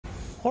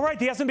All right,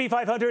 the S&P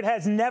 500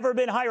 has never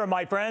been higher,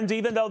 my friends.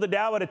 Even though the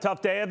Dow had a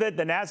tough day of it,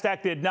 the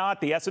NASDAQ did not.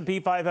 The S&P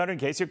 500, in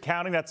case you're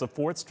counting, that's the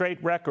fourth straight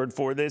record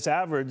for this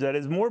average that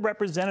is more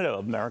representative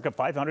of America.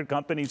 500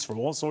 companies from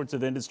all sorts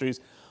of industries.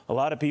 A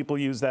lot of people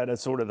use that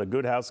as sort of the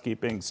good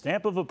housekeeping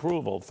stamp of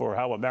approval for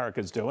how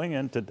America's doing.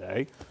 And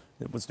today,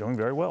 it was doing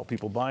very well.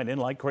 People buying in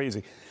like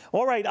crazy.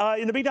 All right.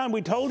 In the meantime,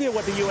 we told you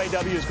what the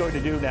UAW is going to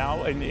do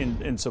now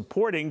in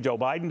supporting Joe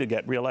Biden to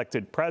get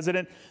reelected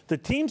president. The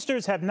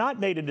Teamsters have not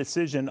made a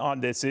decision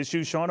on this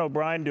issue. Sean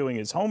O'Brien doing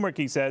his homework,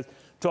 he says,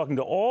 talking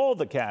to all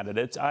the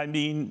candidates. I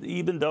mean,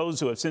 even those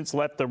who have since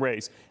left the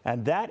race.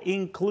 And that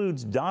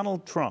includes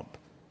Donald Trump.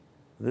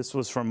 This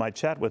was from my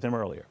chat with him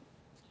earlier.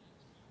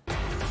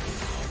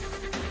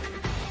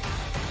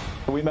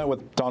 We met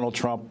with Donald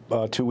Trump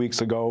 2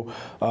 weeks ago,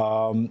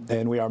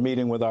 and we are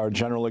meeting with our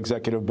General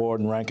Executive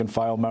Board and rank and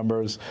file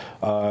members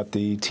at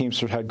the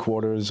Teamsters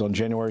headquarters on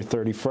January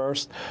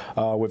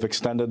 31st. We've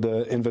extended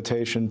the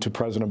invitation to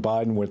President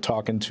Biden. We're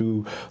talking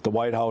to the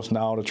White House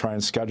now to try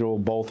and schedule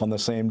both on the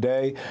same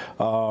day.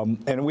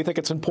 And we think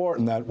it's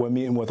important that we're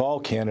meeting with all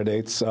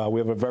candidates. We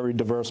have a very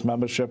diverse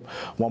membership,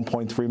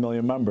 1.3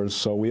 million members,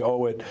 so we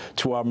owe it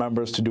to our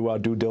members to do our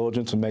due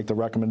diligence and make the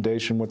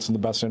recommendation what's in the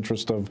best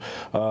interest of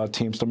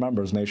Teamster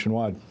members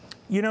nationwide.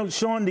 You know,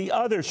 Sean, the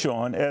other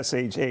Sean,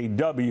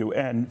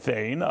 S-H-A-W-N,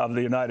 Fain of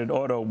the United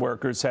Auto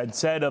Workers, had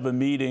said of a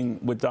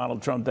meeting with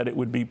Donald Trump that it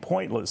would be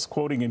pointless.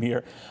 Quoting him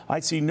here, I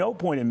see no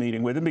point in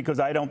meeting with him because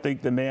I don't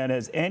think the man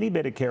has any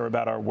bit of care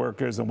about our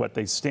workers and what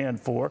they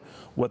stand for,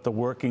 what the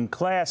working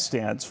class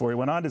stands for. He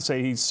went on to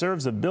say he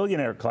serves a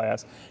billionaire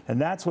class, and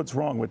that's what's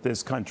wrong with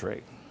this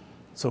country.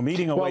 So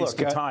meeting a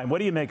waste of time. What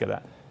do you make of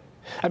that?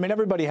 I mean,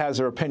 everybody has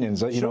their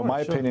opinions. You know, my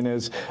opinion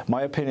is,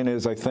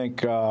 I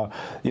think, you know,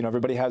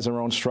 everybody has their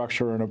own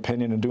structure and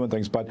opinion and doing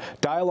things. But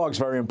dialogue is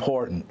very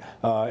important.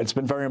 It's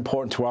been very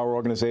important to our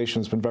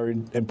organization. It's been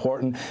very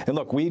important. And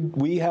look,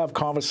 we have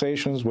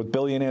conversations with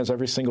billionaires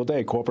every single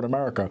day, corporate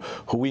America,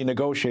 who we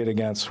negotiate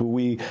against, who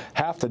we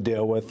have to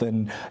deal with.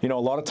 And, you know,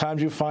 a lot of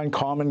times you find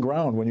common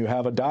ground when you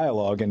have a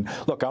dialogue. And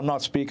look, I'm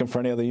not speaking for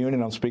any other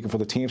union. I'm speaking for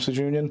the Teamsters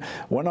Union.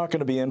 We're not going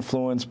to be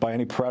influenced by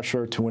any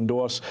pressure to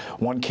endorse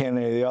one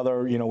candidate or the other.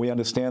 You know, we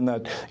understand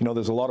that, you know,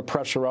 there's a lot of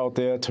pressure out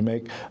there to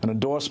make an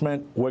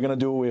endorsement. We're going to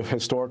do what we've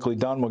historically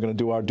done. We're going to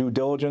do our due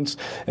diligence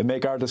and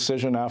make our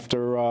decision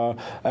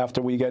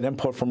after we get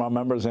input from our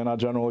members and our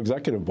General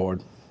Executive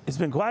Board. It's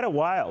been quite a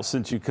while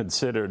since you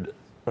considered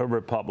a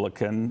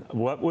Republican.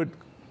 What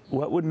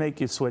would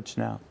make you switch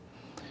now?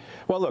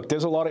 Well, look,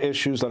 there's a lot of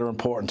issues that are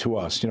important to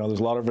us. You know, there's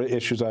a lot of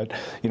issues that,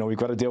 you know, we've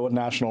got to deal with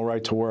national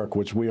right to work,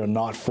 which we are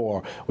not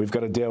for. We've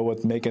got to deal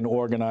with making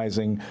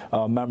organizing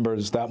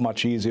members that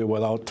much easier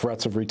without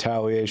threats of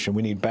retaliation.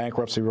 We need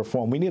bankruptcy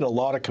reform. We need a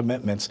lot of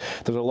commitments.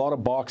 There's a lot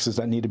of boxes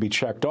that need to be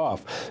checked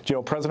off. You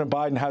know, President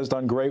Biden has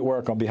done great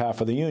work on behalf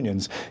of the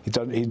unions. He's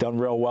done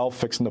real well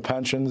fixing the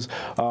pensions.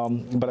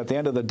 But at the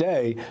end of the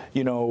day,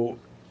 you know,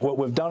 what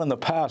we've done in the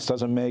past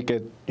doesn't make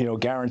it, you know,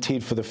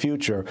 guaranteed for the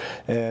future.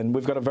 And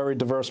we've got a very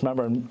diverse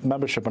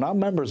membership, and our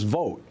members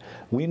vote.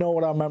 We know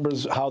what our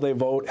members, how they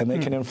vote, and they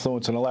can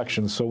influence an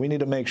election. So we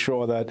need to make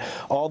sure that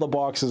all the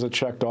boxes are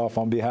checked off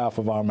on behalf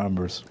of our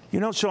members.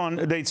 You know, Sean,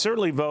 they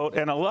certainly vote,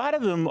 and a lot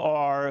of them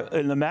are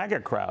in the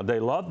MAGA crowd.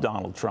 They love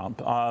Donald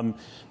Trump.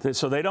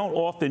 So they don't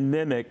often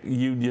mimic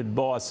union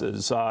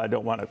bosses. I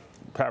don't want to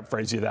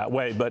paraphrase you that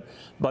way,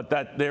 but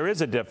that there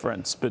is a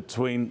difference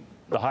between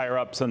the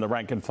higher-ups and the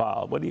rank and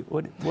file. What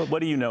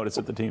do you notice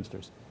at the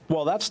Teamsters?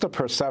 Well, that's the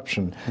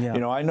perception. Yeah.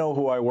 You know, I know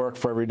who I work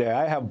for every day.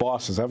 I have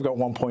bosses. I've got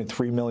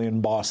 1.3 million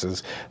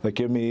bosses that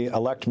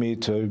elect me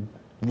to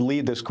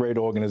lead this great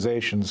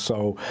organization.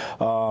 So,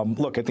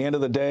 look, at the end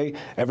of the day,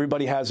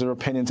 everybody has their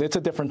opinions. It's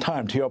a different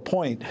time. To your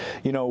point,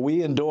 you know,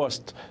 we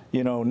endorsed,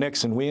 you know,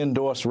 Nixon, we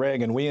endorsed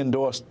Reagan, we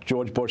endorsed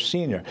George Bush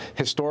Sr.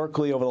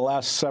 Historically, over the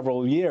last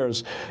several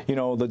years, you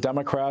know, the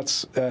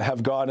Democrats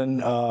have gotten,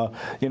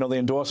 you know, the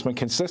endorsement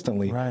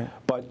consistently. Right.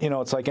 But, you know,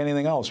 it's like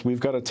anything else.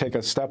 We've got to take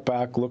a step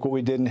back, look what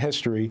we did in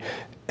history,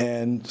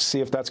 and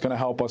see if that's going to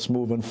help us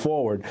moving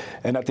forward.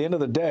 And at the end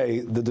of the day,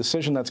 the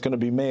decision that's going to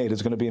be made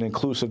is going to be an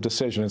inclusive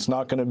decision. It's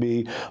not going to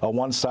be a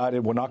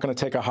one-sided. We're not going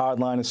to take a hard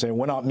line and say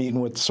we're not meeting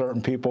with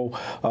certain people.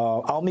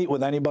 I'll meet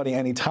with anybody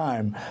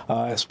anytime,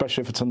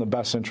 especially if it's in the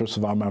best interest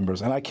of our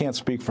members. And I can't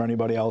speak for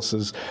anybody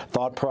else's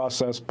thought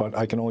process, but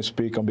I can only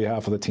speak on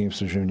behalf of the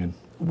Teamsters Union.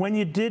 When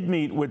you did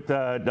meet with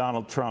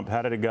Donald Trump,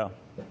 how did it go?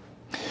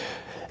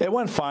 It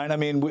went fine. I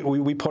mean,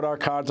 we put our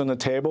cards on the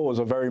table. It was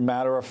a very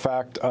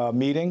matter-of-fact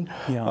meeting.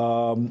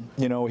 Yeah.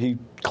 You know, he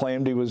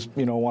claimed he was,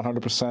 you know,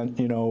 100%,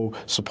 you know,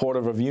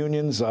 supportive of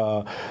unions.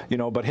 You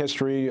know, but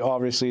history,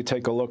 obviously,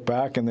 take a look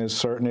back, and there's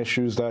certain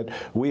issues that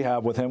we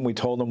have with him. We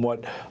told him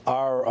what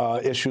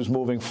our issues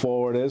moving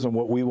forward is and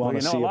what we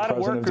want to see a president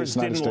of the United States. A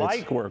lot of workers didn't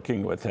like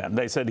working with him.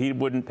 They said he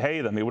wouldn't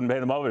pay them. He wouldn't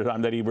pay them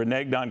overtime, that he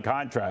reneged on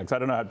contracts. I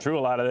don't know how true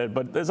a lot of that,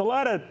 but there's a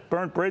lot of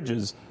burnt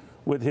bridges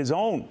with his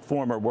own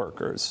former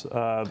workers.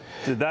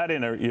 Did that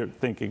enter your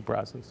thinking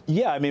process?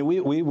 Yeah, I mean,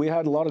 we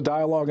had a lot of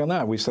dialogue on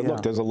that. We said,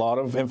 look, there's a lot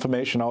of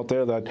information out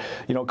there that,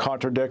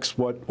 contradicts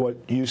what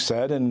you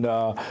said. And,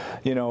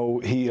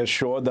 he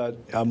assured that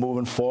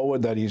moving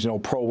forward that he's,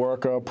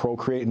 pro-worker,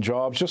 pro-creating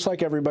jobs, just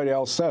like everybody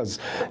else says.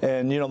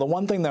 And, the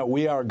one thing that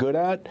we are good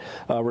at,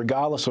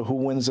 regardless of who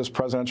wins this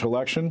presidential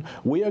election,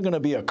 we are going to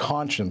be a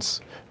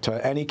conscience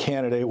to any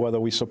candidate, whether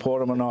we support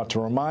them or not, to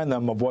remind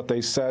them of what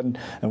they said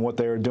and what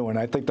they are doing.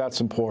 I think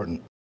that's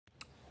important.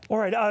 All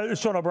right,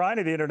 Sean O'Brien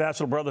of the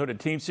International Brotherhood of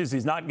Teamsters,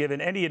 he's not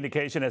given any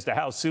indication as to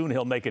how soon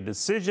he'll make a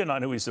decision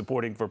on who he's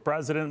supporting for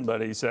president,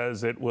 but he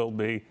says it will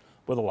be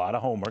with a lot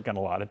of homework and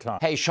a lot of time.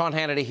 Hey, Sean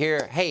Hannity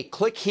here. Hey,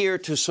 click here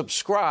to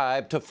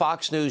subscribe to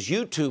Fox News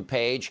YouTube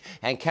page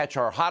and catch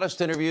our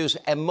hottest interviews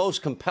and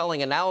most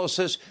compelling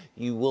analysis.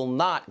 You will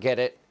not get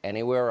it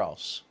anywhere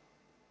else.